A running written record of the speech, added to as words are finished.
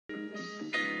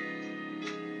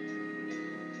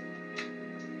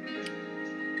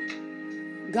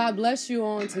God bless you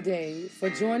on today for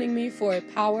joining me for a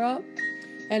power up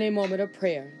and a moment of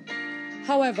prayer.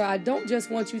 However, I don't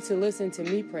just want you to listen to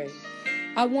me pray.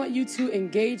 I want you to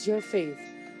engage your faith.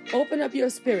 Open up your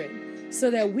spirit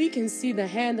so that we can see the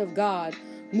hand of God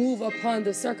move upon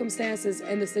the circumstances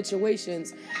and the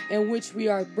situations in which we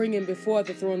are bringing before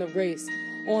the throne of grace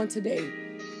on today.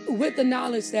 With the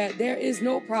knowledge that there is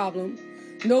no problem,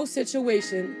 no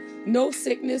situation, no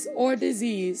sickness or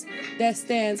disease that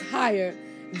stands higher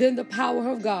than the power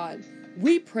of God.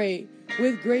 We pray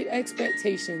with great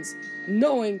expectations,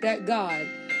 knowing that God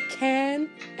can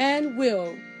and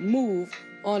will move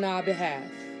on our behalf.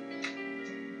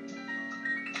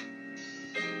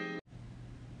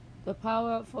 The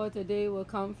power up for today will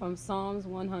come from Psalms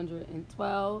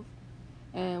 112,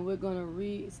 and we're going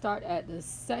to start at the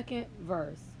second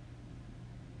verse.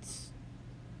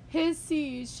 His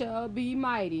seed shall be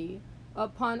mighty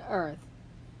upon earth.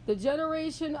 The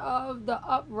generation of the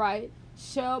upright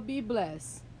shall be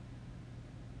blessed.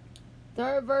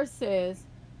 Third verse says,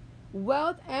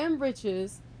 wealth and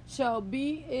riches shall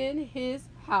be in his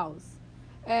house,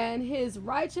 and his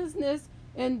righteousness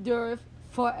endureth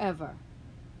forever.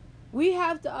 We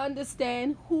have to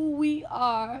understand who we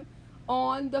are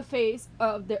on the face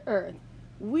of the earth.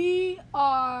 We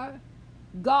are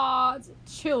God's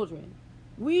children.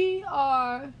 We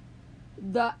are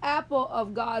the apple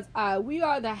of God's eye. We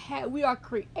are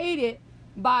created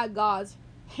by God's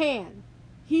hand.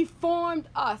 He formed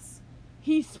us.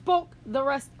 He spoke the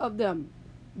rest of them.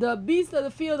 The beasts of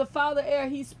the field, the fowl of the air,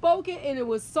 he spoke it and it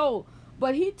was so.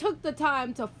 But he took the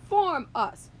time to form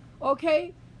us.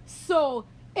 Okay? So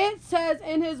it says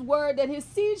in his word that his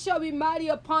seed shall be mighty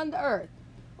upon the earth.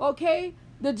 Okay?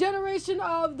 The generation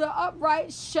of the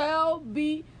upright shall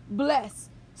be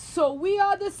blessed. So we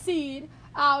are the seed.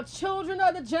 Our children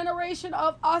are the generation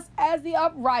of us as the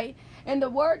upright. And the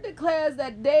word declares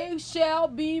that they shall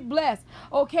be blessed.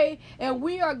 Okay? And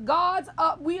we are God's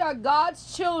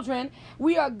children.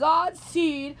 We are God's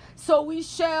seed. So we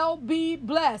shall be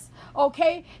blessed.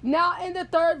 Okay? Now in the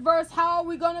third verse, how are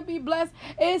we going to be blessed?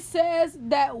 It says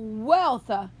that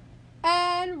wealth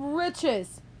and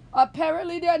riches,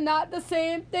 apparently they're not the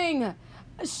same thing,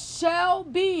 shall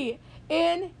be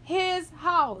in his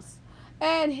house,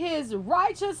 and his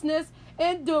righteousness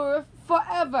endureth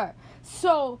forever.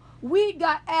 So we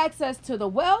got access to the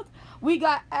wealth, we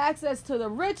got access to the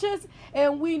riches,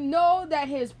 and we know that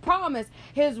his promise,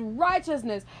 his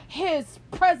righteousness, his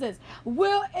presence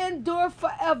will endure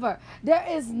forever. There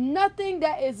is nothing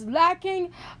that is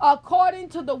lacking according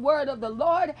to the word of the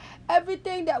Lord.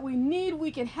 Everything that we need, we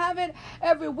can have it.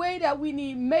 Every way that we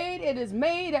need made, it is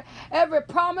made. Every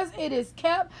promise, it is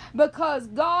kept, because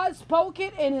God spoke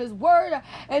it in his word,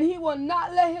 and he will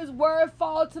not let his word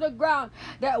fall to the ground.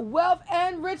 That wealth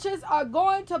and riches are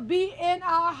going to be in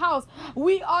our house.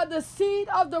 We are the seed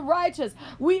of the righteous.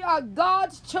 We are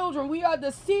God's children. We are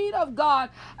the seed of God.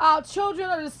 Our children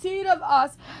are the seed of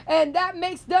us, and that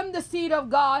makes them the seed of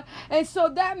God. And so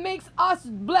that makes us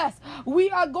blessed. We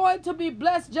are going to be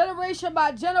blessed generation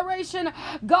by generation.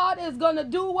 God is going to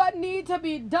do what needs to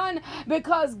be done,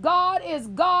 because God is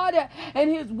God and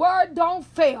his word don't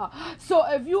fail. So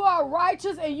if you are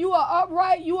righteous and you are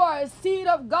upright, you are a seed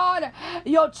of God.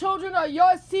 Your children are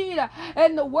your seed,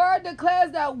 and the word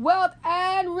declares that wealth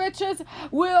and riches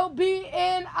will be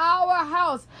in our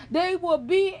house. They will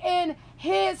be in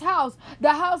his house,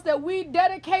 the house that we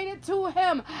dedicated to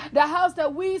him, the house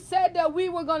that we said that we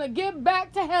were going to give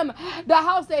back to him, the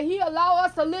house that he allowed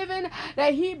us to live in,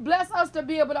 that he blessed us to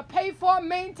be able to pay for,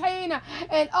 maintain,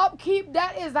 and upkeep.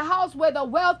 That is the house where the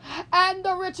wealth and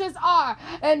the riches are.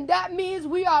 And that means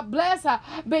we are blessed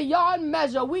beyond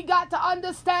measure. We got to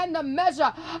understand the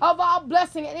measure of our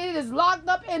blessing, and it is locked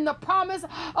up in the promise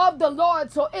of the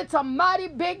Lord. So it's a mighty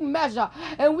big measure,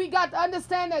 and we got to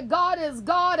understand that God is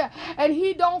God, and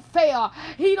he don't fail.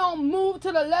 He don't move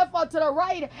to the left or to the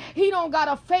right. He don't got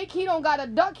to fake. He don't got to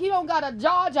duck. He don't got to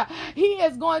dodge. He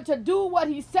is going to do what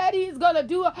he said he's going to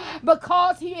do,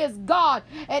 because he is God,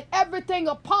 and everything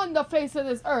upon the face of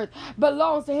this earth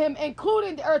belongs to him,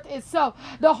 including the earth itself.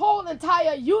 The whole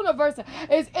entire universe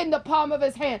is in the palm of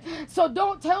his hand. So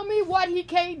don't tell me what he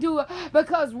can't do,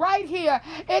 because right here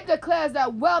it declares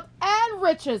that wealth and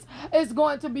riches is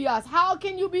going to be us. How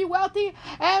can you be wealthy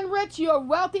and rich? You're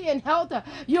wealthy in health wealth.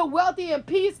 You're wealthy in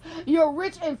peace. You're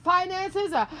rich in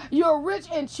finances. You're rich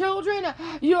in children.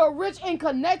 You're rich in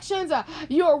connections.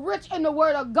 You're rich in the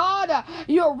word of God.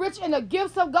 You're rich in the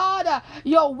gifts of God.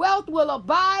 Your wealth will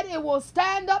abide. It will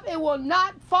stand up. It will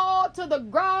not fall to the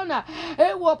ground.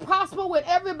 It will prosper when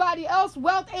everybody else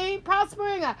wealth ain't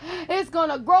prospering. It's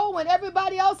gonna grow when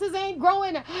everybody else's ain't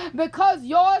growing, because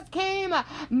yours came,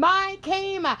 mine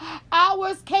came,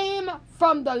 ours came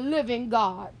from the living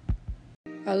God.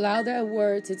 Allow that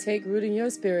word to take root in your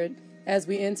spirit as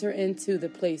we enter into the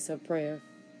place of prayer.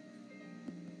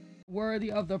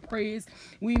 Worthy of the praise.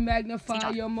 We magnify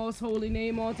your most holy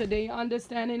name on today,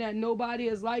 understanding that nobody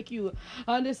is like you,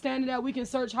 understanding that we can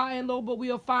search high and low, but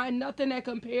we'll find nothing that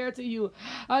compared to you,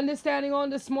 understanding on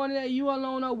this morning that you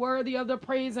alone are worthy of the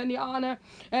praise and the honor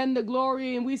and the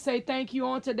glory. And we say thank you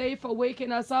on today for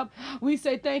waking us up. We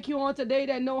say thank you on today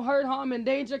that no hurt, harm, and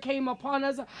danger came upon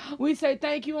us. We say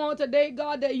thank you on today,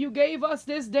 God, that you gave us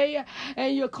this day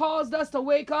and you caused us to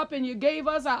wake up, and you gave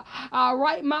us our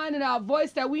right mind and our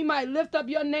voice that we might lift up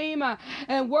your name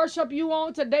and worship you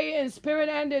on today in spirit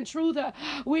and in truth.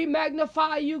 We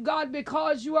magnify you, God,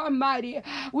 because you are mighty.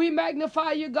 We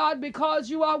magnify you, God,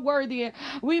 because you are worthy.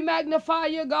 We magnify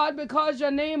you, God, because your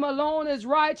name alone is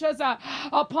righteous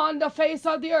upon the face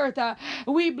of the earth.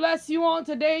 We bless you on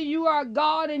today. You are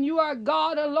God, and you are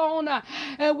God alone,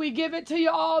 and we give it to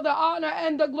you all the honor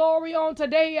and the glory on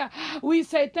today. We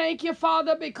say thank you,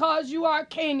 Father, because you are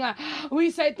King.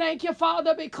 We say thank you,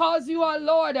 Father, because you are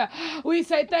Lord. We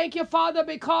say thank you, Father,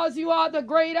 because you are the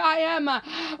great I am.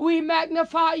 We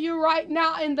magnify you right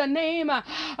now in the name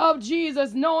of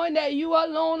Jesus, knowing that you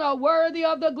alone are worthy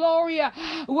of the glory,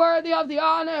 worthy of the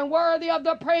honor, and worthy of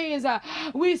the praise.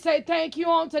 We say thank you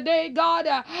on today, God,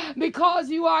 because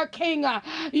you are King.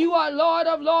 You are Lord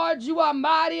of lords. You are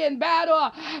mighty in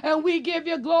battle, and we give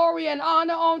you glory and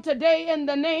honor on today in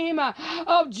the name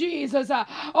of Jesus.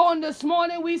 On this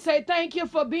morning, we say thank you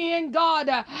for being God.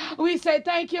 We say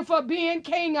thank you for being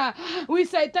King. We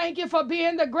say thank you for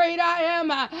being the great I am.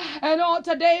 And on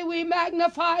today, we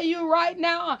magnify you right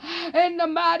now in the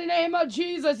mighty name of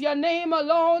Jesus. Your name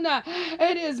alone,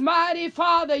 it is mighty,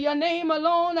 Father. Your name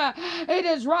alone, it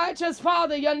is righteous,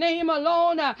 Father. Your name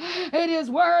alone, it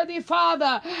is worthy,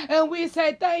 Father. And we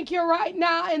say thank you right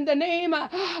now in the name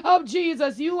of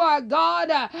Jesus. You are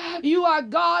God. You are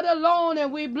God alone,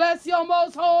 and we bless your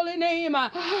most holy name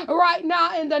right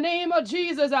now in the name of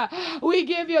Jesus. We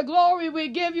give you glory. We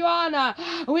give you honor.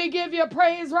 We give you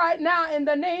praise right now in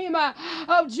the name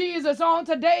of Jesus. On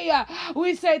today,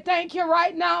 we say thank you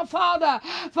right now, Father,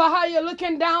 for how you're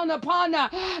looking down upon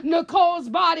Nicole's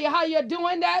body, how you're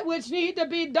doing that which need to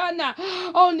be done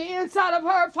on the inside of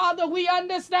her, Father. We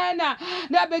understand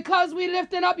that because we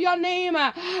lifting up your name,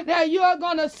 that you're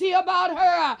going to see about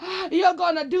her. You're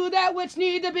going to do that which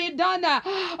need to be done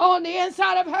on the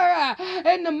inside of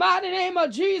her in the mighty name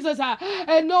of Jesus.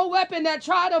 And no weapon that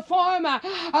try to form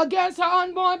against her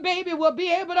unborn baby will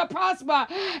be able to prosper.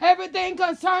 Everything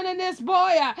concerning this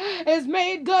boy is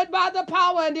made good by the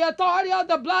power and the authority of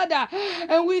the blood.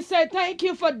 And we say thank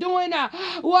you for doing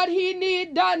what he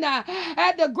need done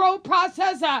at the growth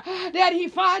process that he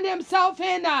find himself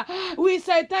in. We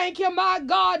say thank you, my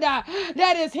God,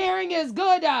 that his hearing is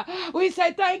good. We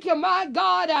say thank you, my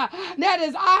God, that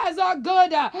his eyes are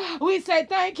good. We say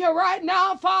thank you right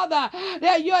now, Father,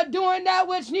 that you're doing that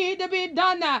which need to be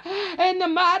done in the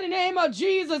mighty name of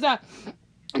Jesus.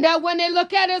 That when they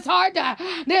look at his heart,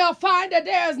 they'll find that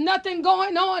there's nothing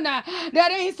going on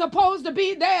that ain't supposed to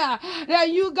be there. That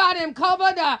you got him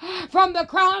covered from the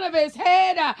crown of his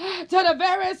head to the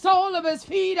very sole of his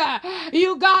feet.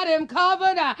 You got him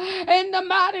covered in the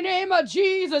mighty name of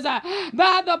Jesus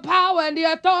by the power and the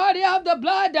authority of the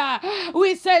blood.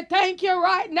 We say thank you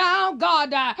right now,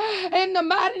 God, in the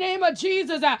mighty name of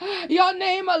Jesus. Your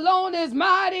name alone is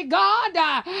mighty,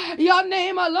 God. Your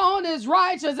name alone is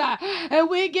righteous. And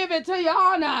we give it to your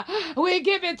honor. We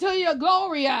give it to your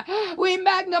glory. We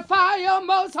magnify your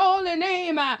most holy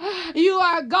name. You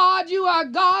are God. You are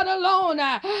God alone.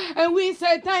 And we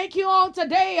say thank you on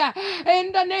today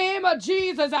in the name of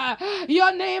Jesus.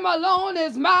 Your name alone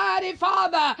is mighty,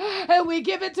 Father. And we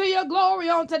give it to your glory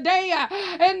on today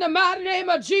in the mighty name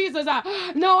of Jesus.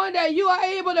 Knowing that you are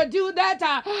able to do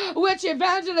that which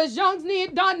Evangelist Youngs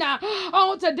need done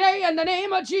on today in the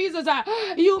name of Jesus.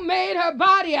 You made her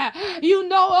body.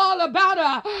 You know know all about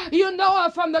her. You know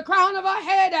her from the crown of her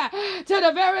head to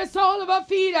the very sole of her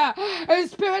feet. And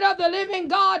Spirit of the living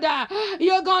God,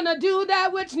 you're going to do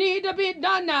that which need to be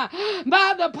done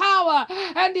by the power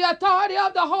and the authority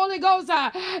of the Holy Ghost,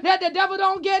 that the devil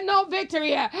don't get no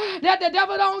victory, that the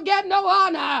devil don't get no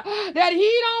honor, that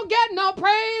he don't get no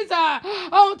praise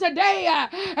on today.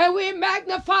 And we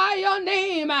magnify your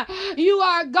name. You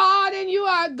are God and you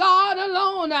are God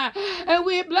alone. And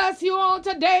we bless you on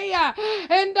today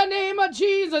in the name of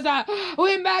Jesus.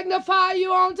 We magnify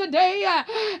you on today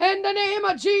in the name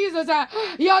of Jesus.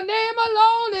 Your name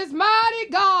alone is mighty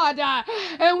God.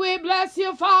 And we bless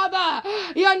you, Father.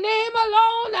 Your name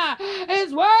alone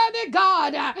is worthy,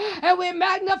 God. And we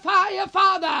magnify you,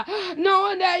 Father,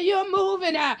 knowing that you're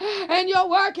moving and you're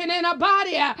working in a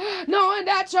body, knowing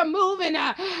that you're moving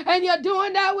and you're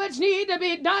doing that which need to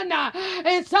be done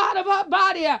inside of our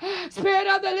body. Spirit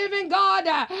of the living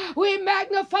God, we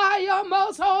magnify your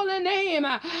most holy name.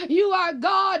 You are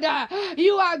God.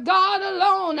 You are God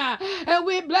alone. And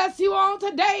we bless you on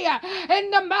today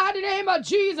in the mighty name of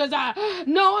Jesus,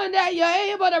 knowing that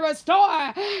you're able to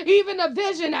restore even the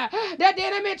vision that the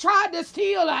enemy tried to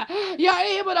steal. You're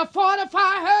able to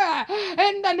fortify her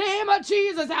in the name of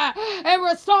Jesus and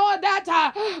restore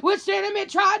that which the enemy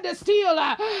tried to steal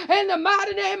in the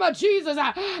mighty name of Jesus.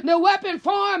 The weapon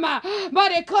formed,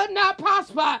 but it could not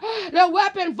prosper. The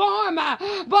weapon formed,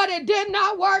 but it did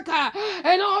not work.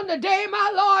 And on the day,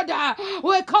 my Lord,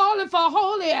 we're calling for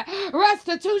holy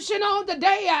restitution on the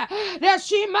day, that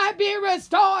she might be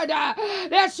restored,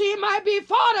 that she might be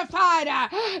fortified,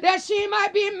 that she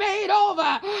might be made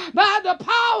over by the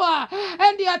power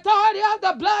and the authority of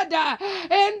the blood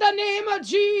in the name of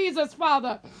Jesus,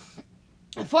 Father.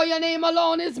 For your name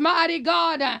alone is mighty,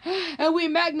 God, and we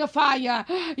magnify you.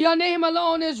 Your name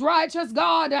alone is righteous,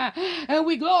 God, and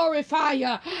we glorify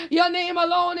you. Your name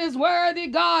alone is worthy,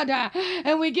 God,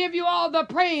 and we give you all the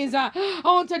praise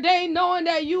on today, knowing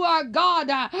that you are God,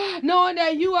 knowing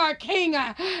that you are King,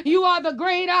 you are the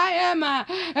great I am,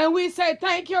 and we say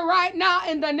thank you right now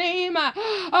in the name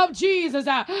of Jesus,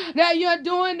 that you're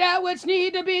doing that which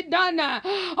need to be done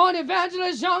on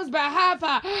Evangelist Young's behalf,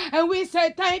 and we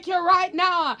say thank you right now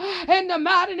in the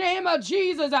mighty name of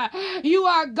Jesus. You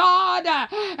are God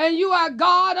and you are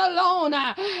God alone,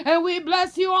 and we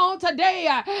bless you on today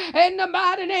in the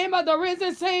mighty name of the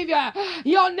risen Savior.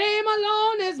 Your name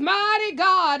alone is mighty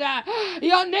God.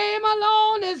 Your name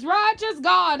alone is righteous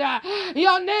God.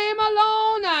 Your name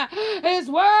alone is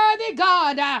worthy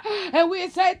God, and we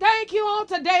say thank you on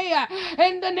today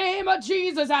in the name of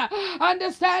Jesus,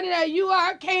 understanding that you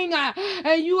are King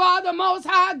and you are the most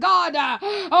high God.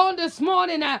 On this morning,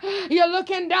 you're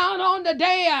looking down on the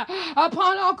day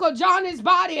upon Uncle Johnny's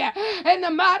body in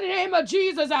the mighty name of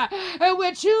Jesus, and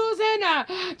we're choosing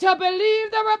to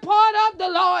believe the report of the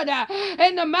Lord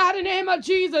in the mighty name of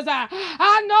Jesus.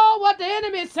 I know what the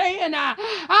enemy is saying,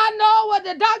 I know what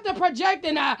the doctor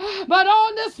projecting, but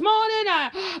on this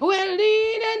morning we're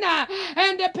leaning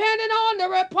and depending on the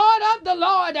report of the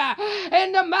Lord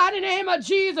in the mighty name of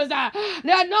Jesus,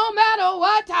 that no matter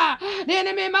what the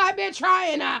enemy might be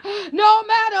trying, no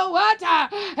matter what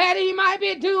that he might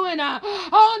be doing,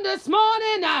 on this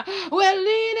morning we're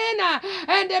leaning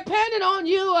and depending on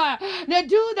you to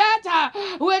do that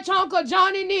which Uncle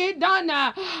Johnny need done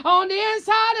on the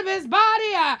inside of his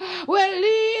body. We're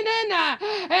leaning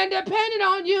and depending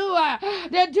on you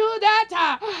to do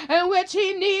that in which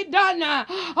he need done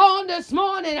on this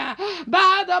morning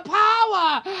by the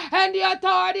power and the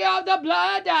authority of the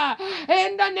blood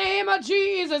in the name of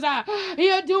Jesus.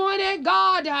 You're doing it,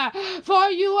 God, for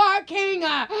you are King.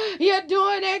 You're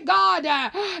doing it, God.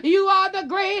 You are the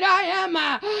great I am.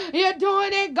 You're doing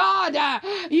it, God.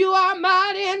 You are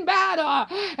mighty in battle.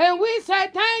 And we say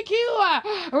thank you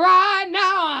right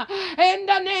now in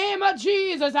the name of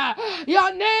Jesus.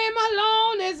 Your name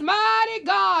alone is mighty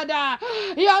God.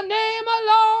 Your name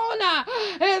alone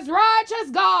is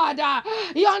righteous God.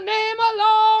 Your name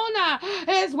alone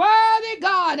is worthy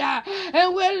God.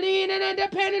 And we're leaning and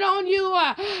depending on you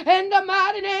in the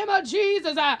mighty name of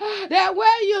Jesus, that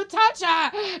where you touch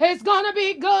it's going to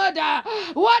be good.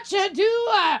 What you do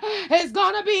is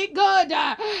going to be good.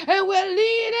 And we're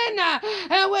leaning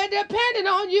and we're depending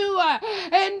on you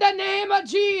in the name of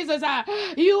Jesus.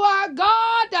 You are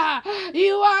God.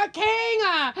 You are King.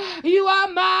 You are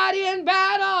mighty in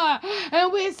battle.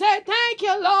 And we say thank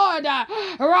you, Lord,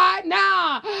 right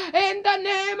now in the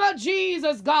name of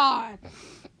Jesus, God.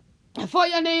 For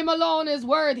your name alone is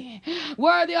worthy,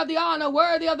 worthy of the honor,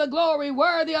 worthy of the glory,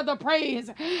 worthy of the praise.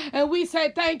 And we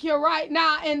say thank you right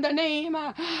now in the name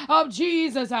of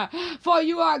Jesus. For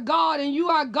you are God and you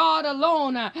are God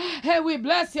alone. And we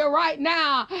bless you right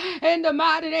now in the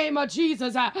mighty name of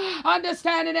Jesus.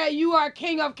 Understanding that you are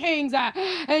King of kings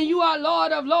and you are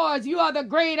Lord of lords. You are the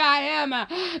great I am,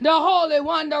 the Holy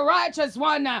One, the righteous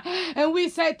one. And we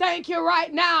say thank you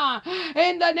right now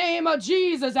in the name of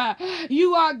Jesus.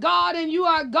 You are God and you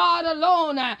are God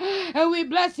alone. And we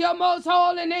bless your most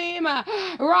holy name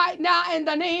right now in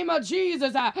the name of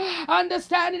Jesus.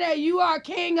 Understanding that you are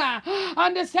King,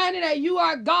 understanding that you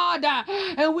are God.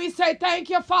 And we say thank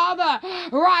you, Father,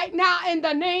 right now in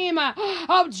the name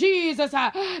of Jesus.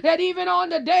 That even on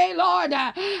the day, Lord,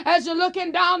 as you're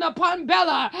looking down upon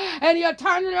Bella and you're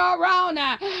turning her around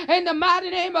in the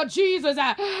mighty name of Jesus,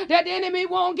 that the enemy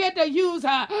won't get to use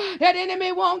her. That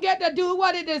enemy won't get to do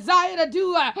what he desires to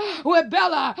do with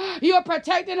Bella. You're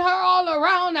protecting her all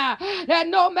around. That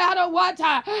no matter what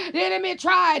the enemy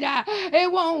tried,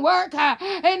 it won't work.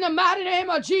 In the mighty name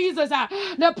of Jesus,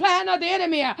 the plan of the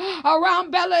enemy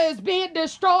around Bella is being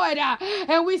destroyed.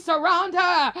 And we surround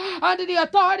her under the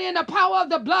authority and the power of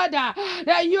the blood.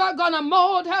 That you're going to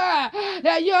mold her.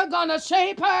 That you're going to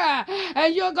shape her.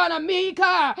 And you're going to make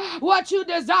her what you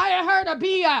desire her to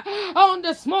be on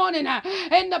this morning.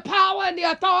 In the power and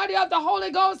the authority of the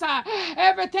Holy Ghost,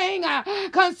 everything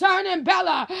concerning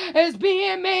Bella is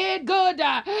being made good.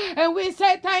 And we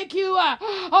say thank you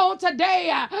on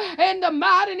today in the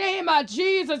mighty name of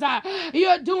Jesus.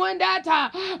 You're doing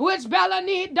that which Bella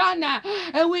need done.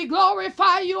 And we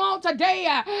glorify you on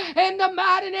today in the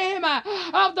mighty name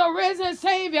of the risen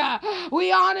Savior.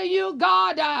 We honor you,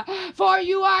 God, for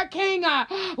you are King.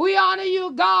 We honor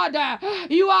you, God.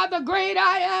 You are the great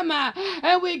I am.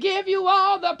 And we give you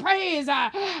all the praise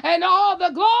and all the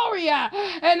glory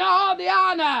and all the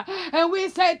honor. And we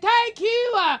say thank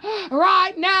you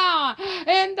right now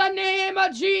in the name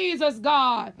of Jesus,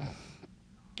 God.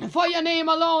 For your name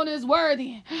alone is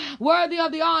worthy, worthy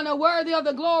of the honor, worthy of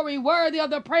the glory, worthy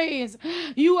of the praise.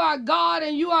 You are God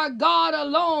and you are God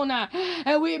alone.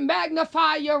 And we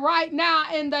magnify you right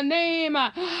now in the name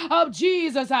of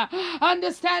Jesus.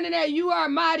 Understanding that you are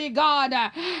mighty God.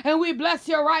 And we bless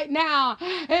you right now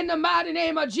in the mighty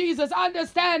name of Jesus.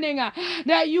 Understanding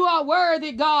that you are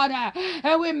worthy, God.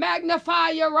 And we magnify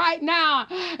you right now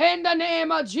in the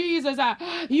name of Jesus.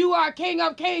 You are King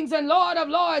of kings and Lord of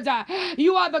lords.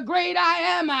 You are the great I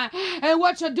am. And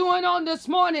what you're doing on this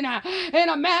morning in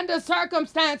Amanda's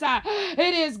circumstance,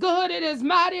 it is good. It is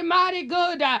mighty, mighty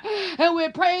good. And we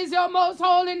praise your most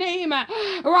holy name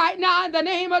right now in the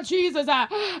name of Jesus.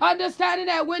 Understanding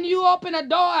that when you open a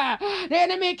door, the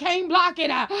enemy can't block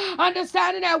it.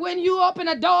 Understanding that when you open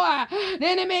a door, the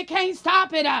enemy can't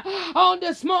stop it. On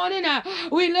this morning,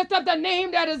 we lift up the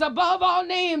name that is above all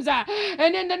names.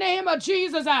 And in the name of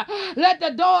Jesus, let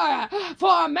the door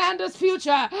for Amanda's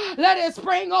future, let it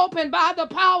spring open by the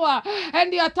power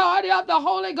and the authority of the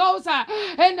Holy Ghost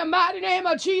in the mighty name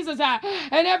of Jesus.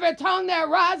 And every tongue that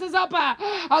rises up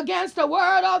against the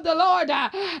word of the Lord,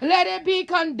 let it be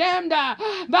condemned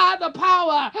by the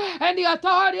power and the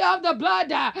authority of the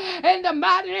blood in the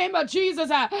mighty name of Jesus,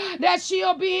 that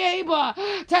she'll be able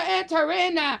to enter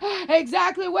in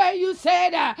exactly where you said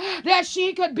that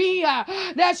she could be,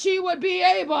 that she would be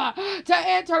able to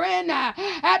enter in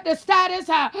at the status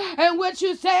in which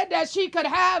you said that she could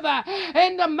have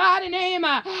in the mighty name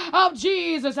of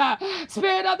Jesus.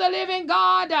 Spirit of the living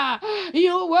God,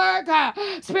 you work.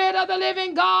 Spirit of the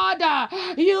living God,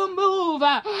 you move.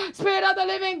 Spirit of the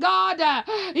living God,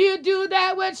 you do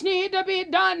that which need to be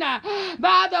done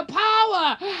by the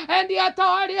power and the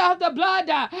authority of the blood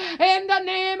in the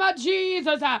name of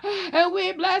Jesus. And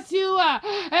we bless you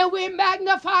and we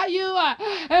magnify you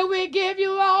and we give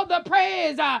you all the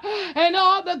praise and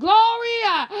all the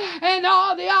glory and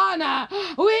all the honor.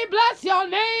 We bless your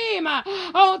name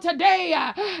on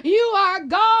today. You are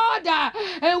God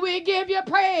and we give you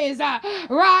praise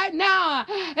right now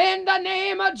in the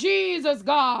name of Jesus,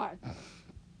 God.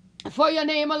 For your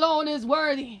name alone is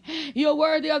worthy. You're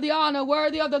worthy of the honor,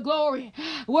 worthy of the glory,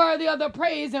 worthy of the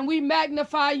praise, and we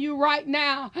magnify you right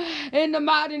now in the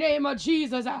mighty name of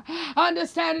Jesus.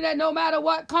 Understanding that no matter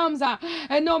what comes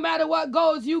and no matter what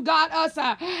goes, you got us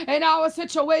in our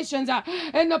situations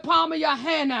in the palm of your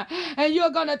hand, and you're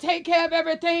going to take care of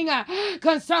everything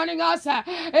concerning us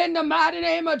in the mighty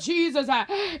name of Jesus.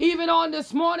 Even on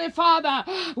this morning, Father,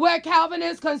 where Calvin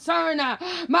is concerned,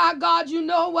 my God, you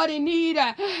know what he needs.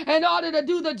 in order to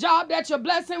do the job that you're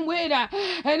blessing with.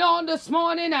 And on this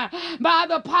morning, by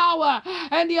the power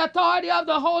and the authority of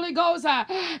the Holy Ghost,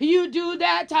 you do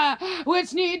that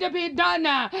which need to be done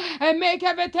and make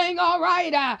everything all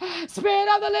right. Spirit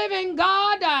of the living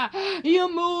God,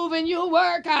 you move and you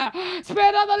work.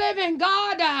 Spirit of the living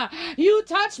God, you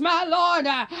touch, my Lord,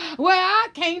 where I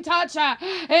can't touch,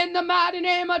 in the mighty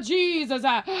name of Jesus.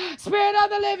 Spirit of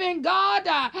the living God,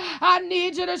 I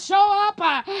need you to show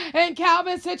up in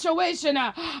Calvin's situation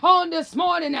on this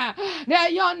morning,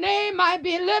 that your name might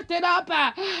be lifted up,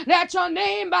 that your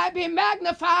name might be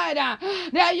magnified,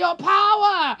 that your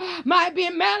power might be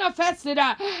manifested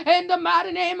in the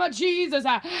mighty name of Jesus.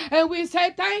 And we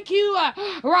say thank you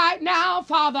right now,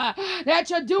 Father, that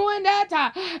you're doing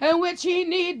that in which he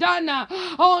need done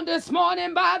on this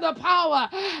morning by the power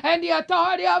and the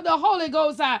authority of the Holy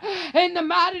Ghost in the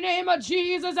mighty name of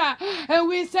Jesus. And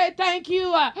we say thank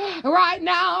you right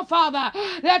now, Father,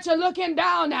 that you're looking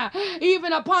down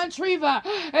even upon Treva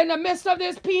in the midst of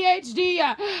this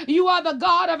PhD. You are the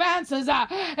God of answers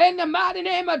in the mighty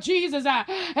name of Jesus.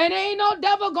 And ain't no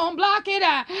devil gonna block it.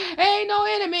 Ain't no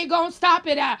enemy gonna stop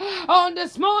it. On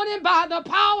this morning, by the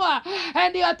power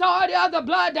and the authority of the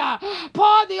blood,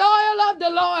 pour the oil of the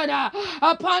Lord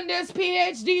upon this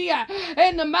PhD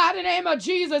in the mighty name of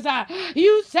Jesus.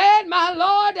 You said, my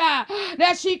Lord,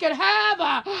 that she could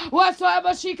have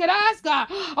whatsoever she could ask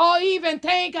or even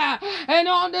think. And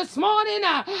on this morning,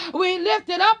 we lift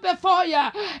it up before you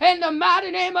in the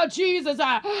mighty name of Jesus.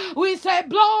 We say,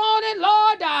 blow on it,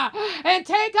 Lord, and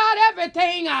take out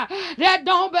everything that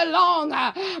don't belong.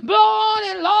 Blow on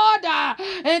it, Lord,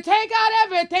 and take out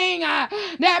everything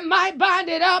that might bind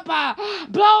it up.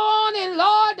 Blow on it,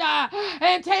 Lord,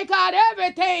 and take out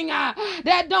everything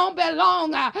that don't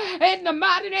belong. In the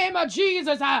mighty name of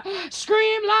Jesus,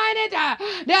 streamline it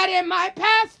that it might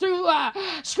pass through.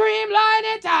 Streamline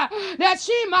it that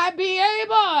she might be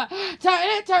able to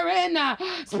enter in.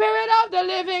 Spirit of the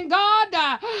living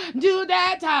God, do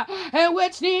that and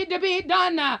which need to be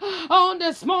done on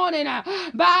this morning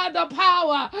by the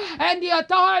power and the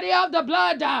authority of the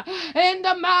blood in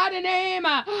the mighty name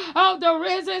of the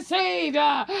risen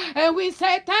Savior. And we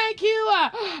say thank you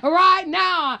right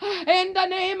now in the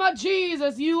name of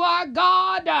Jesus. You are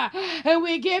God and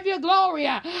we give you glory.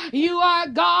 You are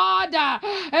God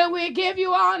and we give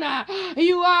you honor.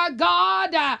 You are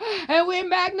God and we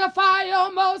magnify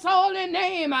your most holy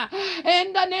name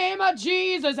in the name of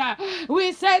Jesus.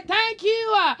 We say thank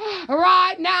you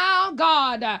right now,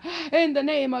 God, in the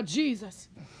name of Jesus.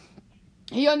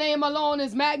 Your name alone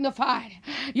is magnified.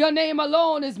 Your name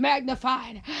alone is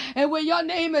magnified. And when your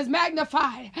name is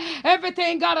magnified,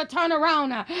 everything got to turn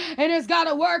around. And it's got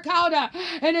to work out.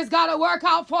 And it's got to work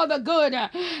out for the good.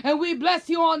 And we bless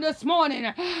you on this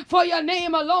morning. For your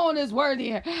name alone is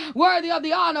worthy. Worthy of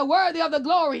the honor. Worthy of the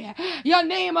glory. Your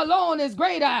name alone is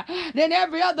greater than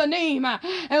every other name.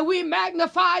 And we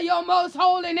magnify your most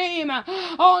holy name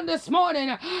on this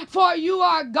morning. For you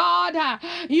are God.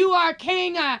 You are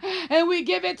King. And we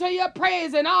give it to your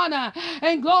praise and honor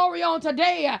and glory on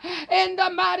today. In the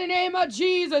mighty name of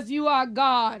Jesus, you are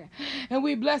God. And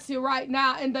we bless you right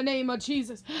now in the name of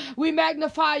Jesus. We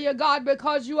magnify you, God,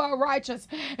 because you are righteous.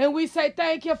 And we say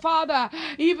thank you, Father,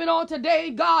 even on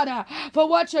today, God, for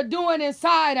what you're doing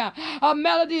inside of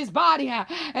Melody's body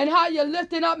and how you're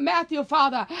lifting up Matthew,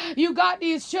 Father. You got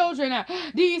these children,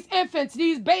 these infants,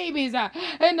 these babies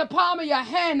in the palm of your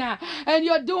hand, and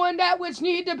you're doing that which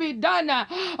need to be done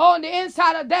on the inside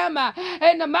of them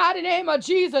in the mighty name of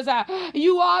Jesus.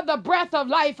 You are the breath of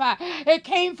life. It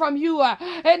came from you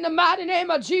in the mighty name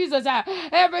of Jesus.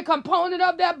 Every component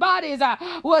of their bodies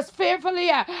was fearfully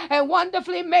and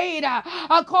wonderfully made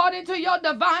according to your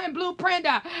divine blueprint,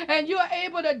 and you're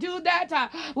able to do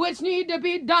that which need to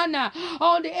be done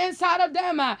on the inside of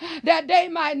them, that they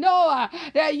might know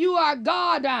that you are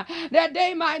God, that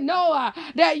they might know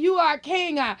that you are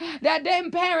King, that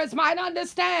them parents might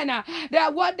understand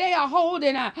that what they are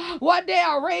holding, what they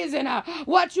are raising,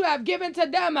 what you have given to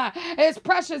them is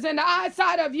precious in the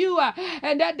eyesight of you,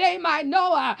 and that they might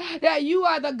know that you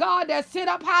are the God that sit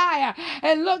up high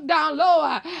and look down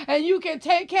low, and you can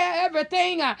take care of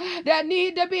everything that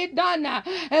need to be done.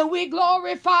 And we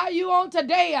glorify you on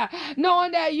today,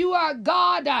 knowing that you are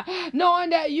God, knowing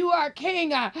that you are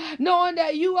King, knowing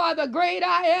that you are the great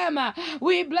I am.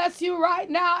 We bless you right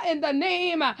now in the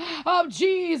name of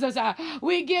Jesus.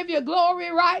 We give you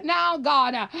glory right now now,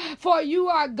 God, for you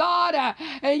are God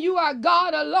and you are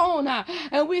God alone.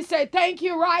 And we say thank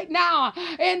you right now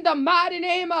in the mighty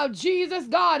name of Jesus,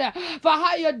 God, for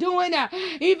how you're doing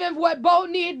even what Bo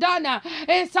need done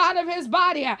inside of his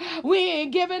body. We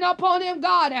ain't giving up on him,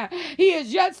 God. He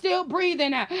is yet still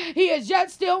breathing. He is yet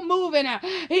still moving.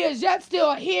 He is yet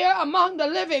still here among the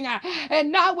living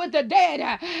and not with the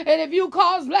dead. And if you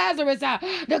cause Lazarus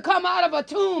to come out of a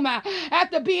tomb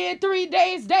after being 3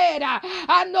 days dead,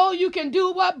 I know you can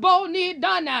do what Bo need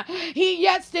done. He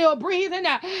yet still breathing.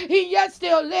 He yet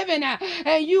still living.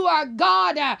 And you are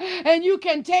God. And you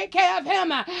can take care of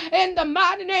him in the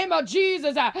mighty name of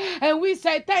Jesus. And we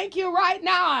say thank you right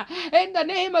now in the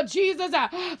name of Jesus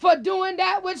for doing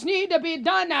that which need to be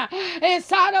done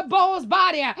inside of Bo's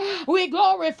body. We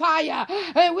glorify you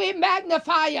and we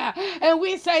magnify you and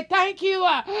we say thank you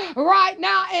right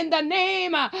now in the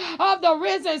name of the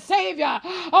risen Savior.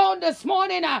 On this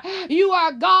morning, you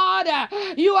are God.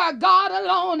 You are God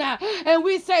alone. And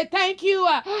we say thank you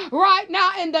right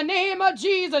now in the name of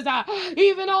Jesus.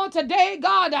 Even on today,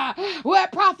 God, where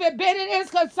Prophet Bennett is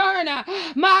concerned,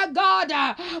 my God,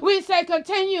 we say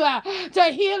continue to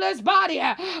heal his body.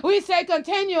 We say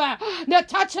continue to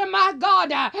touch him, my God,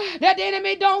 that the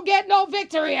enemy don't get no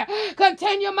victory.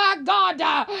 Continue, my God,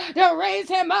 to raise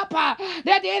him up,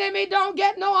 that the enemy don't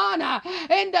get no honor.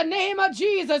 In the name of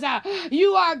Jesus,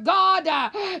 you are God.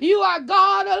 You are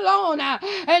God alone.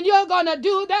 And you're going to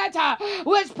do that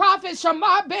which Prophet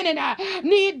Shamar Bennett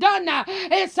need done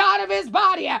inside of his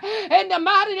body. In the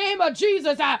mighty name of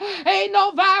Jesus, ain't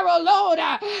no viral load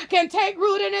can take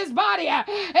root in his body.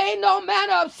 Ain't no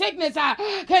manner of sickness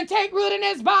can take root in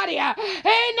his body.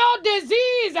 Ain't no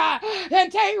disease can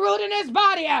take root in his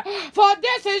body. For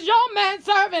this is your man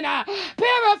servant.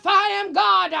 Purify him,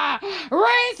 God.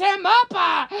 Raise him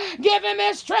up. Give him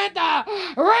his strength.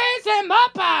 Raise him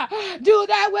up. Do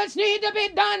that which need to be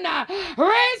done.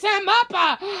 Raise him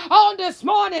up on this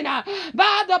morning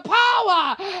by the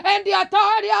power and the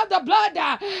authority of the blood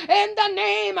in the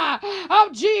name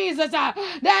of Jesus,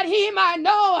 that he might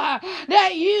know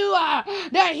that you are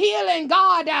the healing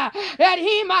God, that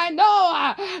he might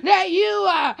know that you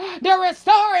are the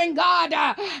restoring God,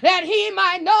 that he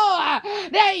might know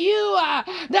that you are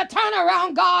the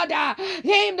turnaround God.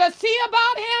 Came to see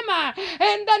about him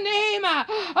in the name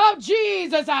of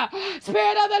Jesus.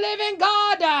 Spirit of the living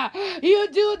God, you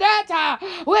do that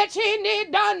which he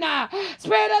need done.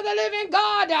 Spirit of the living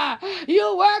God,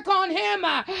 you work on him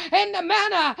in the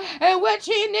manner in which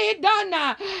he need done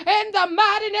in the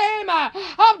mighty name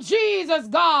of Jesus,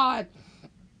 God.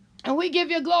 And we give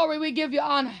you glory, we give you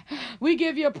honor, we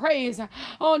give you praise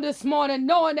on this morning,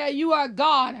 knowing that you are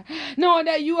God, knowing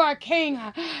that you are King.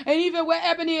 And even where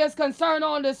Ebony is concerned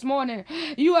on this morning,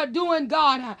 you are doing,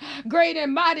 God, great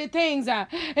and mighty things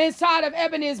inside of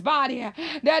Ebony's body,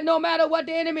 that no matter what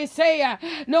the enemy say,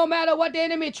 no matter what the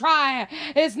enemy try,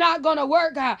 it's not going to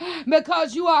work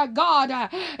because you are God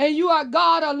and you are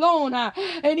God alone.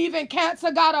 And even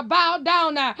cancer got to bow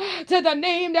down to the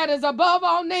name that is above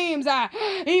all names.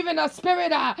 Even the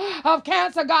spirit of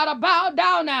cancer got to bow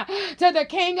down to the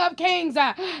King of Kings.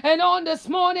 And on this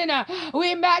morning,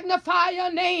 we magnify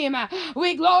your name.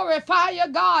 We glorify your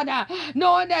God,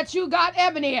 knowing that you got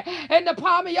Ebony in the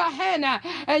palm of your hand,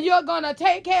 and you're going to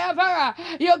take care of her.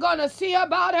 You're going to see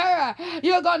about her.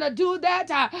 You're going to do that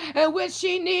and which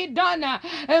she need done.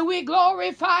 And we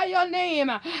glorify your name,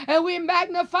 and we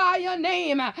magnify your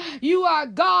name. You are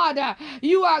God.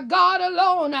 You are God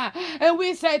alone. And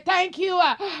we say thank you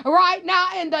right now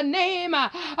in the name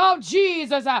of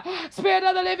Jesus. Spirit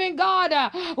of the living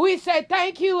God, we say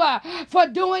thank you for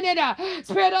doing it.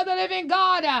 Spirit of the living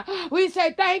God, we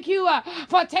say thank you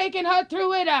for taking her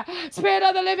through it. Spirit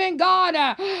of the living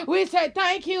God, we say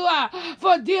thank you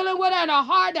for dealing with her in a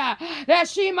heart that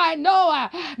she might know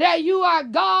that you are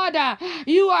God,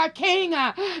 you are King,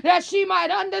 that she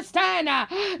might understand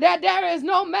that there is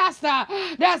no master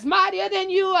that's mightier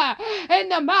than you in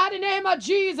the mighty name of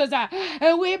Jesus.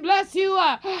 And we bless you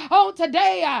on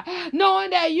today, knowing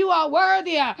that you are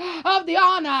worthy of the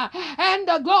honor and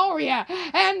the glory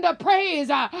and the praise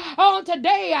on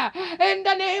today in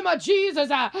the name of Jesus.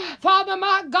 Father,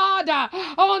 my God,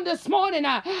 on this morning,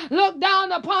 look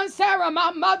down upon Sarah,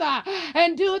 my mother,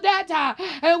 and do that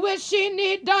and which she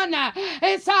need done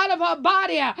inside of her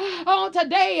body on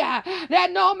today,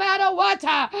 that no matter what,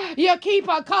 you keep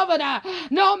her covered,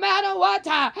 no matter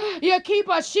what, you keep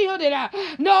her shielded,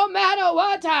 no matter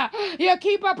what, what? You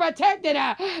keep her protected.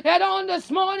 That on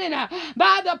this morning,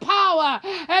 by the power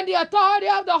and the authority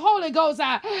of the Holy Ghost,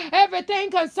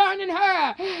 everything concerning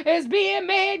her is being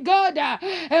made good.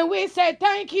 And we say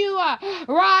thank you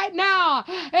right now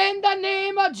in the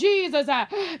name of Jesus.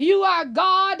 You are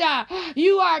God.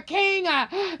 You are King.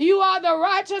 You are the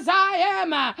righteous I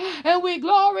am. And we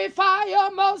glorify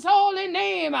your most holy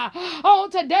name on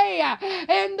today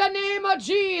in the name of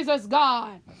Jesus,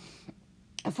 God.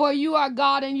 For you are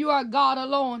God and you are God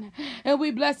alone. And we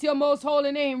bless your most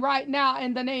holy name right now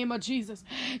in the name of Jesus.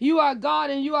 You are God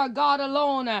and you are God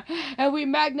alone. And we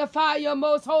magnify your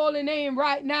most holy name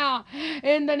right now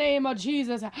in the name of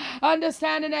Jesus.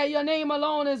 Understanding that your name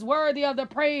alone is worthy of the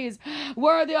praise,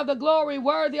 worthy of the glory,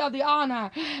 worthy of the honor.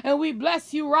 And we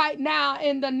bless you right now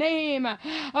in the name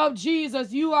of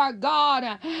Jesus. You are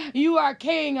God. You are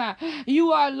King.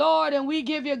 You are Lord. And we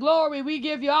give you glory. We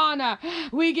give you honor.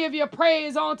 We give you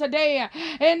praise on today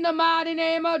in the mighty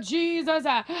name of Jesus.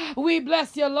 We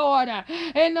bless you, Lord,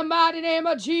 in the mighty name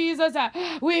of Jesus.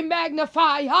 We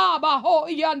magnify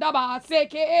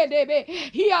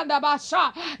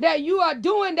that you are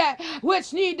doing that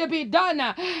which need to be done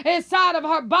inside of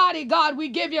her body. God, we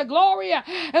give you glory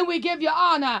and we give you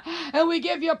honor and we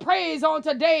give you praise on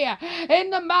today in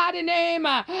the mighty name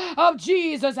of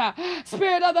Jesus.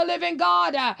 Spirit of the living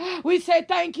God, we say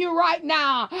thank you right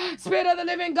now. Spirit of the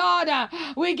living God,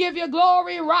 we give you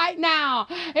glory right now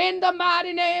in the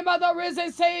mighty name of the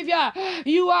risen Savior.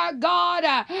 You are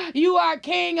God. You are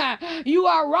King. You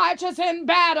are righteous in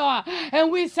battle.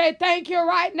 And we say thank you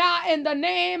right now in the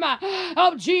name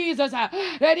of Jesus.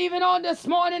 That even on this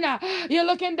morning, you're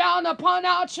looking down upon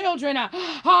our children,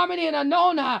 Harmony and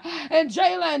Anona and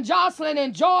Jayla and Jocelyn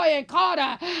and Joy and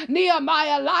Carter,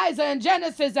 Nehemiah, Liza and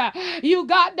Genesis. You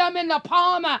got them in the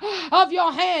palm of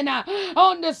your hand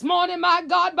on this morning, my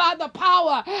God, by the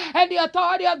power and the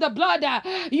authority of the blood.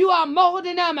 You are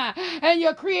molding them and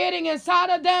you're creating inside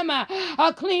of them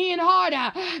a clean heart.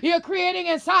 You're creating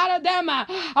inside of them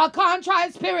a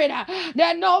contrite spirit,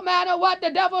 that no matter what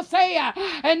the devil say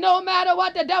and no matter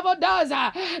what the devil does,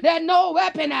 that no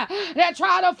weapon that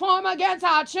try to form against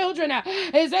our children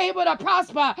is able to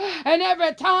prosper, and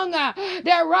every tongue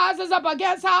that rises up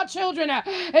against our children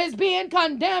is being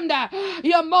condemned.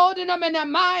 You're molding them in their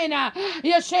mind.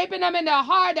 You're shaping them in their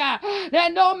heart,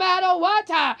 that no matter what,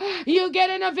 you get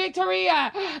in a victory.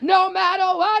 No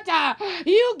matter what,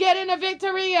 you get in a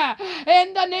victory.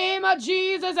 In the name of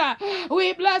Jesus,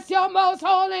 we bless your most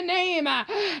holy name.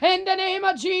 In the name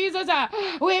of Jesus,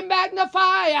 we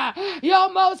magnify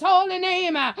your most holy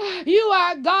name. You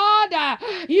are God.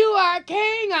 You are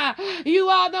King. You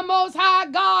are the most high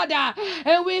God.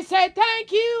 And we say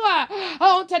thank you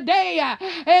on today.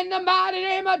 In the mighty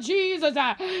name of Jesus,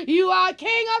 you are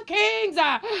King of kings.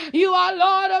 You are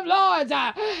Lord of lords.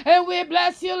 And we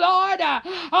bless you, Lord,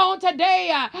 on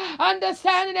today.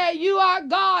 Understanding that you are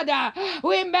God.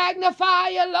 We magnify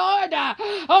you, Lord,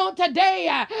 on today.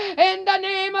 In the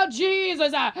name of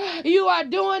Jesus, you are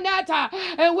doing that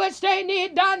in which they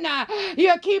need done.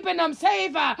 You're keeping them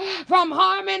safe from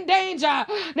harm and danger.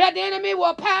 That the enemy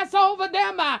will pass over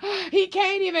them. He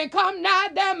can't even come nigh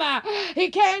them. He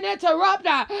can't interrupt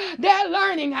their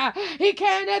learning. He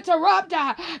can't interrupt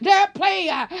their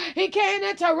play. He can't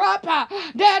interrupt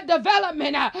their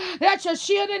development. That you're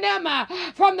shielding them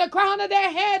from the crown of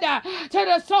their head to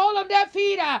the sole of their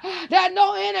feet. That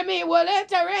no enemy will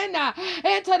enter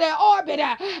into their orbit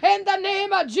in the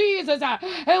name of Jesus.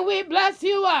 And we bless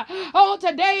you on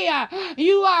today.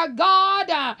 You are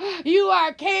God. You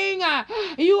are King.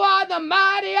 You are the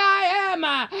mighty I am.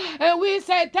 And we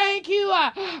say thank you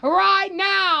right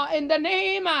now in the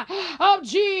name of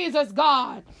Jesus,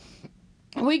 God.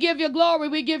 We give you glory,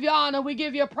 we give you honor, we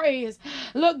give you praise.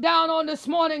 Look down on this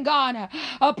morning, God,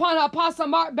 upon Apostle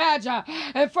Mark Badger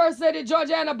and First Lady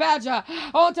Georgiana Badger.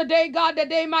 On today, God, that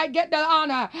they might get the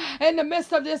honor in the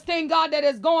midst of this thing, God, that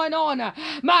is going on.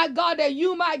 My God, that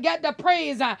you might get the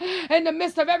praise in the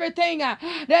midst of everything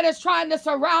that is trying to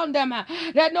surround them.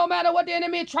 That no matter what the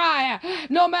enemy try,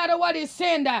 no matter what he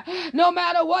send, no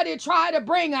matter what he try to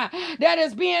bring, that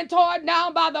is being torn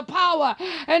down by the power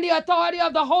and the authority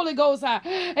of the Holy Ghost.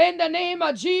 In the name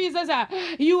of Jesus,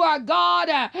 you are God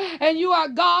and you are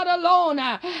God alone,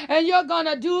 and you're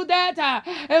gonna do that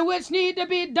and which need to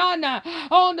be done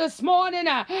on this morning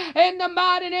in the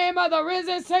mighty name of the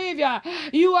risen Savior.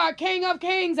 You are King of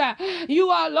kings,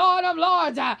 you are Lord of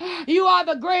lords, you are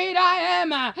the great I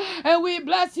am, and we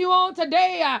bless you on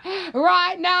today.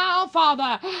 Right now,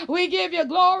 Father, we give you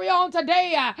glory on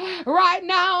today. Right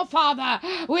now, Father,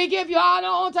 we give you honor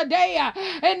on today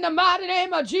in the mighty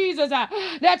name of Jesus.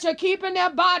 that you're keeping their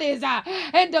bodies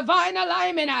in divine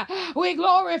alignment. We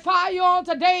glorify you on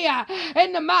today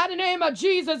in the mighty name of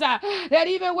Jesus, that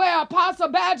even where Apostle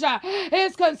Badger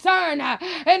is concerned,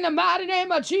 in the mighty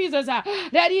name of Jesus,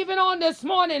 that even on this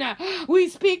morning, we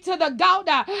speak to the gout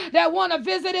that want to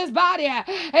visit his body,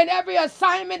 and every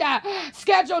assignment,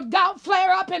 scheduled gout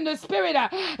flare up in the spirit,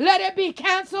 let it be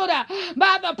canceled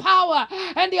by the power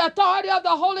and the authority of the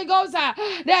Holy Ghost,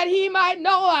 that he might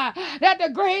know that the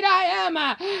great I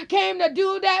am came to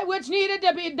do that which needed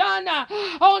to be done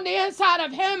on the inside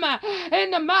of him,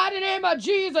 in the mighty name of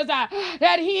Jesus,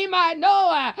 that he might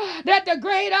know that the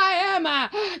great I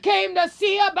am came to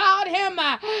see about him,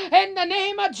 in the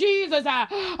name of Jesus,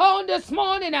 on this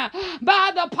morning,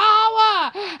 by the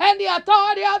power and the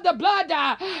authority of the blood,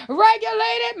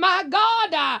 regulated, my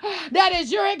God, that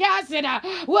his uric acid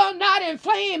will not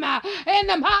inflame, in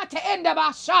the mighty end of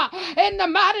Asha, in the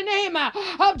mighty name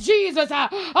of Jesus,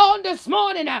 on this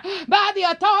morning, by the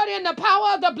authority and the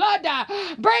power of the blood,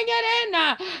 bring it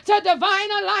in to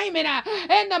divine alignment,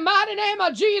 in the mighty name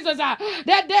of Jesus,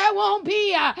 that there won't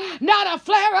be not a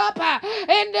flare up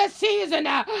in this season,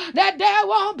 that there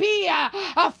won't be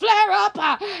a flare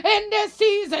up in this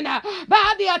season,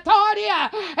 by the authority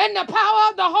and the power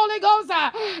of the Holy Ghost.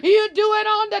 You do it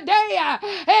on the day,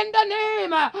 in the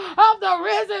name of the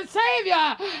risen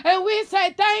Savior, and we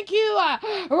say thank you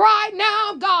right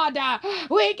now, God.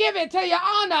 We give it to your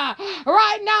honor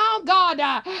right now,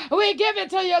 God. We give it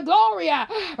to your glory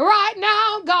right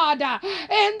now, God,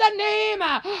 in the name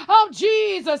of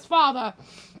Jesus, Father.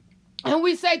 And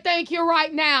we say thank you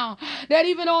right now that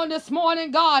even on this morning,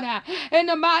 God, in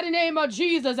the mighty name of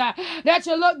Jesus, that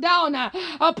you look down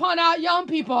upon our young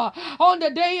people on the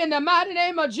day in the mighty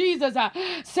name of Jesus.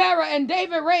 Sarah and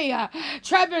David Ray,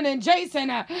 Trevor and Jason,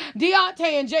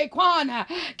 Deontay and Jaquan,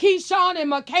 Keyshawn and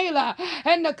Michaela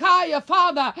and Nakaya,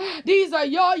 Father, these are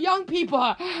your young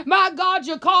people. My God,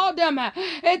 you called them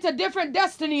into different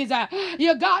destinies.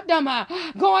 You got them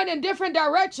going in different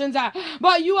directions,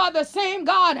 but you are the same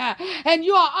God, and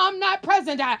you are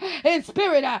omnipresent in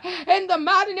spirit, in the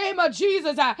mighty name of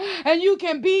Jesus, and you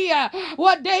can be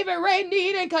what David Ray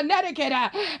need in Connecticut,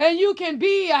 and you can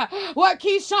be what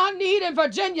Keyshawn need in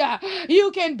Virginia.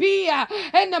 You can be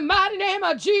in the mighty name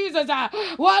of Jesus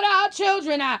what our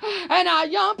children and our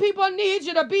young people need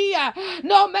you to be,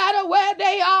 no matter where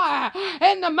they are.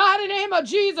 In the mighty name of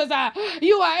Jesus,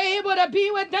 you are able to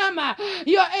be with them.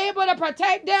 You're able to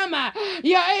protect them.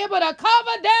 You're able to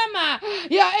cover them.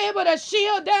 You're able to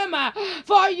shield them,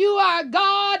 for you are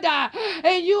God,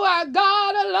 and you are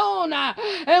God alone,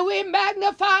 and we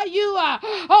magnify you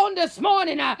on this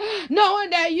morning, knowing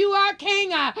that you are King,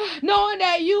 knowing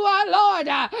that you are Lord,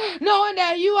 knowing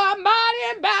that you are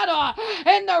mighty in battle,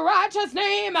 in the righteous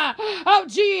name of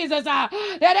Jesus,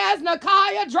 that as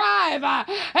Nakaya drive,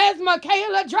 as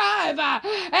Michaela drive,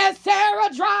 as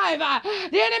Sarah drive,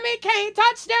 the enemy can't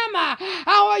touch them.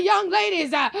 Our young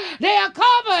ladies, they are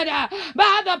covered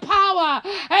by the power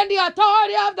and the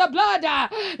authority of the blood,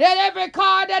 that every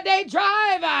car that they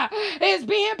drive is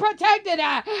being protected.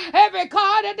 Every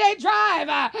car that they drive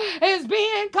is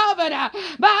being covered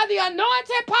by the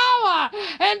anointed power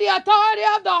and the authority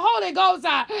of the Holy Ghost,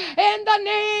 in the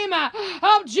name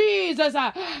of Jesus.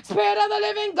 Spirit of the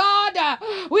living God,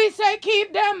 we say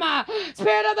keep them.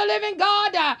 Spirit of the living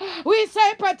God, we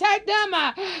say protect them.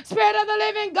 Spirit of the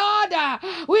living God,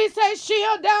 we say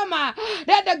shield them,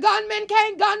 that the gunmen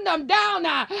can't gun them down,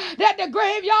 that the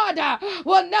graveyard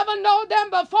will never know them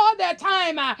before their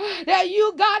time, that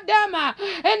you got them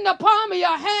in the palm of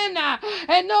your hand,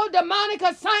 and no demonic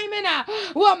assignment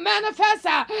will manifest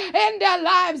in their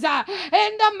lives.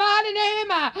 In the mighty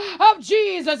name of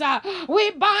Jesus,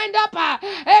 we bind up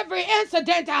every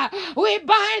incident, we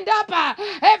bind up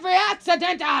every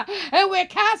accident, and we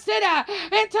cast it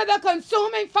into the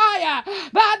consuming fire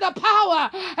by the power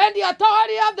and the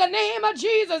authority of the name of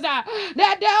Jesus,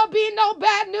 that there'll be no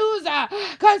bad news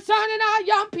concerning our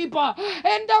young people,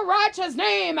 in the righteous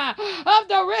name of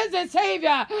the risen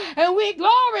Savior. And we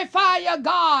glorify you,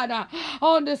 God,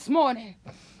 on this morning.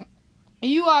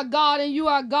 You are God, and you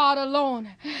are God alone.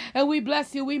 And we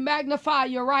bless you. We magnify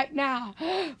you right now.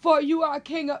 For you are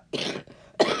King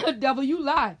of devil, you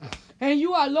lie. And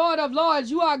you are Lord of Lords.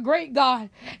 You are great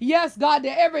God. Yes, God,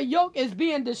 that every yoke is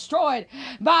being destroyed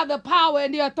by the power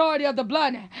and the authority of the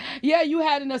blood. Yeah, you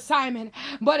had an assignment,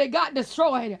 but it got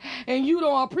destroyed, and you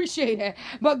don't appreciate it.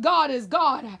 But God is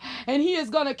God, and he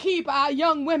is going to keep our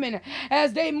young women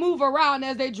as they move around,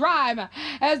 as they drive,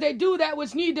 as they do that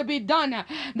which need to be done.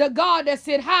 The God that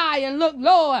sit high and look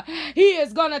low, he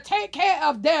is going to take care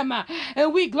of them.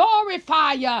 And we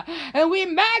glorify you and we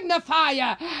magnify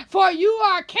you, for you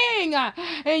are King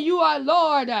and you are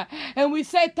Lord. And we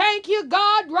say thank you,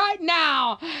 God, right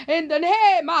now. In the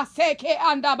name of Seke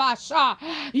Andabasha,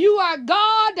 you are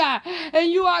God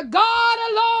and you are God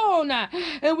alone.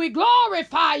 And we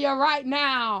glorify you right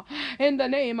now in the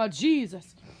name of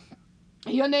Jesus.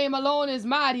 Your name alone is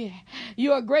mighty.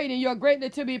 You are great and you are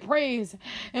greatly to be praised.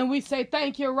 And we say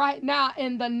thank you right now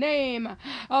in the name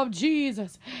of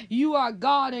Jesus. You are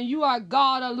God and you are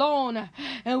God alone.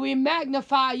 And we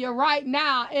magnify you right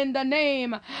now in the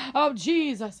name of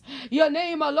Jesus. Your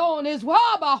name alone is your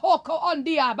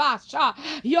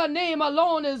name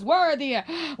alone is worthy.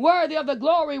 Worthy of the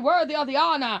glory, worthy of the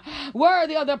honor,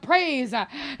 worthy of the praise.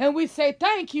 And we say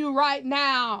thank you right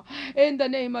now in the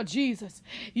name of Jesus.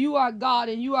 You are God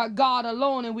and you are God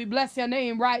alone, and we bless your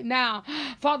name right now.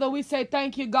 Father, we say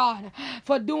thank you, God,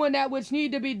 for doing that which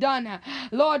need to be done.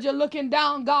 Lord, you're looking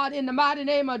down, God, in the mighty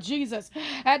name of Jesus,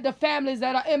 at the families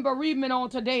that are in bereavement on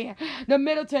today. The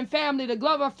Middleton family, the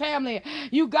Glover family,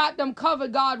 you got them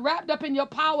covered, God, wrapped up in your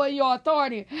power and your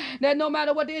authority, that no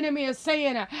matter what the enemy is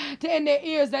saying in their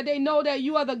ears, that they know that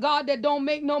you are the God that don't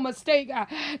make no mistake,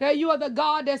 that you are the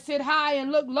God that sit high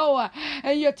and look lower,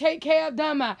 and you take care of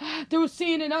them through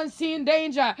seen and unseen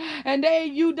danger, and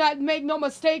you not make no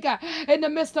mistake in the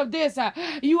midst of this.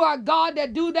 You are God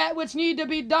that do that which need to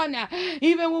be done,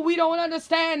 even when we don't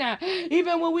understand,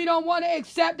 even when we don't want to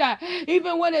accept,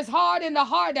 even when it's hard in the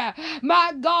heart.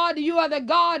 My God, you are the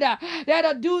God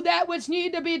that'll do that which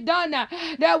need to be done,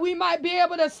 that we might be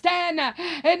able to stand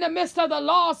in the midst of the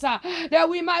loss, that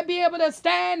we might be able to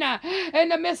stand in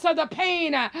the midst of the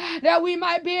pain, that we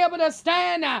might be able to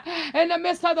stand in the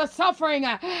midst of the suffering.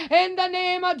 In the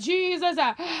name of Jesus,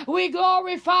 we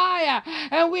glorify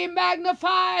and we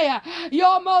magnify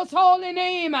your most holy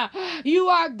name. You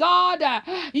are God.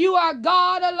 You are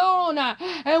God alone.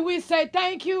 And we say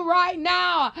thank you right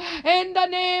now in the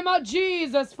name of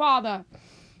Jesus, Father.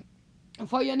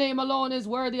 For your name alone is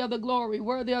worthy of the glory,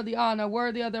 worthy of the honor,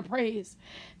 worthy of the praise.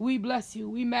 We bless you.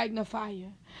 We magnify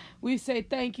you. We say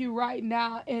thank you right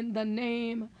now in the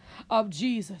name of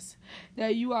Jesus,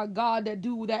 that you are God that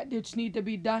do that which need to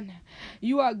be done.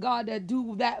 You are God that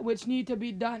do that which need to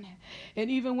be done.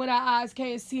 And even when our eyes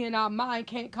can't see and our mind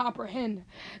can't comprehend,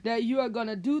 that you are going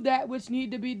to do that which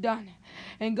need to be done.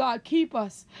 And God, keep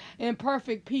us in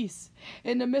perfect peace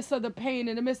in the midst of the pain,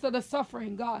 in the midst of the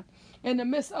suffering, God. In the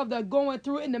midst of the going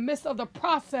through, in the midst of the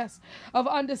process of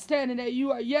understanding that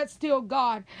you are yet still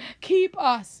God. Keep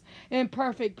us in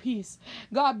perfect peace.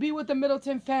 God, be with the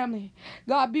Middleton family.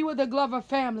 God, be with the Glover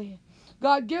family.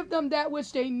 God, give them that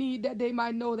which they need, that they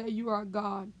might know that you are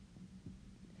God.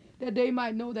 That they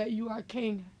might know that you are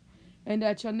King. And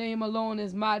that your name alone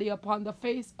is mighty upon the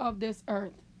face of this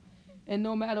earth. And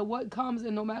no matter what comes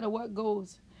and no matter what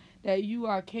goes, that you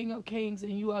are King of kings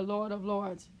and you are Lord of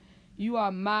lords. You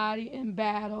are mighty in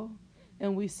battle,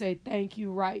 and we say thank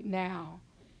you right now.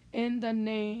 In the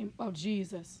name of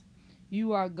Jesus,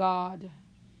 you are God.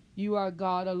 You are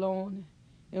God alone,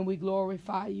 and we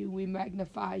glorify you. We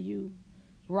magnify you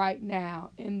right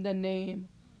now. In the name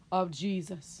of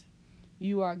Jesus,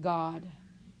 you are God,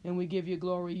 and we give you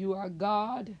glory. You are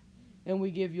God, and we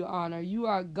give you honor. You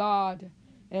are God,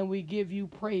 and we give you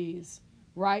praise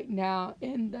right now.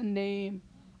 In the name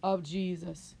of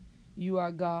Jesus, you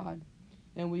are God.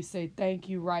 And we say thank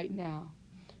you right now.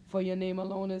 For your name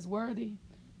alone is worthy.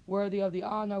 Worthy of the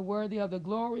honor, worthy of the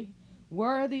glory,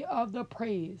 worthy of the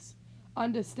praise.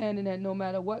 Understanding that no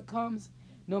matter what comes,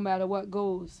 no matter what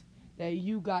goes, that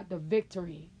you got the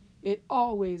victory. It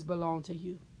always belongs to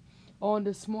you. On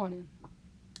this morning,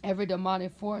 every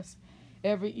demonic force,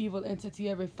 every evil entity,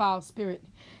 every foul spirit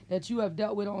that you have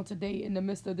dealt with on today in the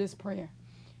midst of this prayer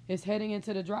is heading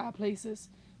into the dry places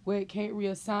where it can't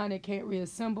reassign, it can't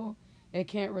reassemble, it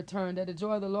can't return. That the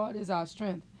joy of the Lord is our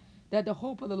strength, that the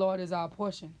hope of the Lord is our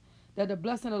portion, that the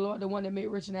blessing of the Lord, the one that made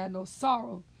rich and had no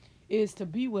sorrow, is to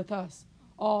be with us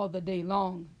all the day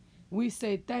long. We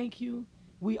say thank you.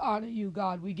 We honor you,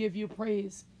 God. We give you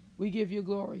praise. We give you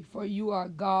glory, for you are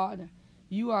God.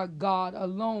 You are God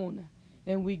alone,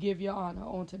 and we give you honor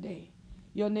on today.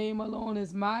 Your name alone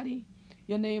is mighty.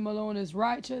 Your name alone is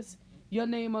righteous. Your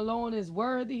name alone is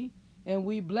worthy, and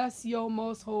we bless your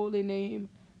most holy name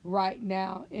right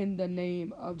now in the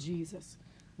name of Jesus.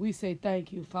 We say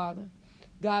thank you, Father.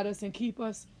 Guide us and keep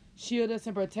us, shield us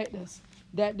and protect us,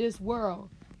 that this world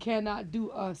cannot do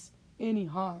us any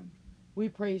harm. We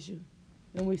praise you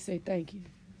and we say thank you.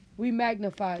 We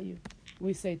magnify you.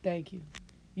 We say thank you.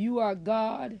 You are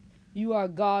God You are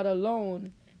God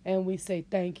alone, and we say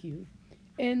thank you.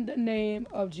 In the name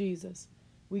of Jesus,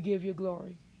 we give you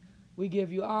glory. We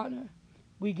give you honor.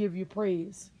 We give you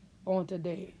praise on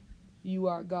today. You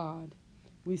are God.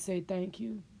 We say thank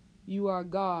you. You are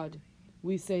God.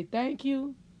 We say thank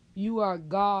you. You are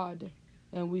God.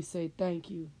 And we say thank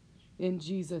you. In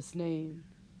Jesus' name.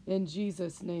 In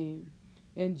Jesus' name.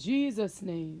 In Jesus'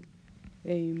 name.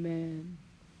 Amen.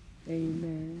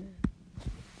 Amen.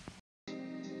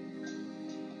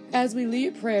 As we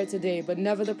lead prayer today, but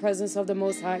never the presence of the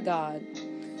Most High God,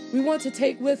 we want to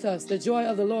take with us the joy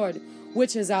of the Lord,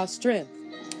 which is our strength,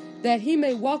 that He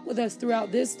may walk with us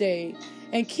throughout this day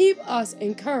and keep us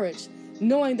encouraged,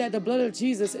 knowing that the blood of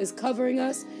Jesus is covering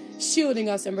us, shielding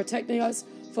us, and protecting us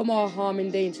from all harm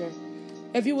and danger.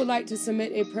 If you would like to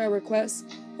submit a prayer request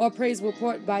or praise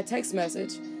report by text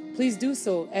message, please do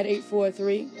so at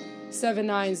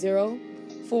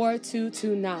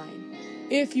 843-790-4229.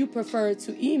 If you prefer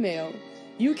to email,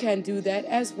 you can do that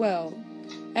as well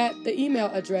at the email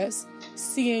address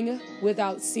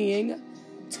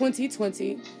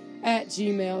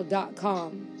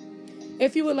seeingwithoutseeing2020@gmail.com.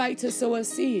 If you would like to sow a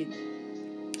seed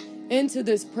into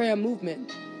this prayer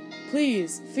movement,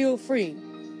 please feel free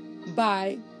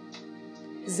by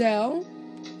Zelle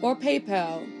or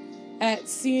PayPal at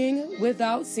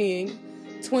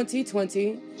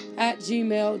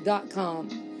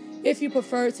seeingwithoutseeing2020@gmail.com. If you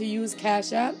prefer to use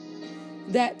Cash App,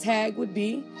 that tag would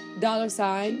be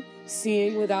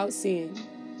 $seeing without seeing.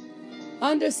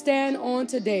 Understand on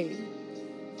today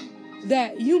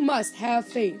that you must have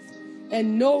faith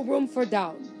and no room for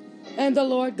doubt. And the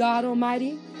Lord God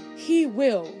Almighty, He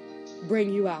will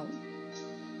bring you out.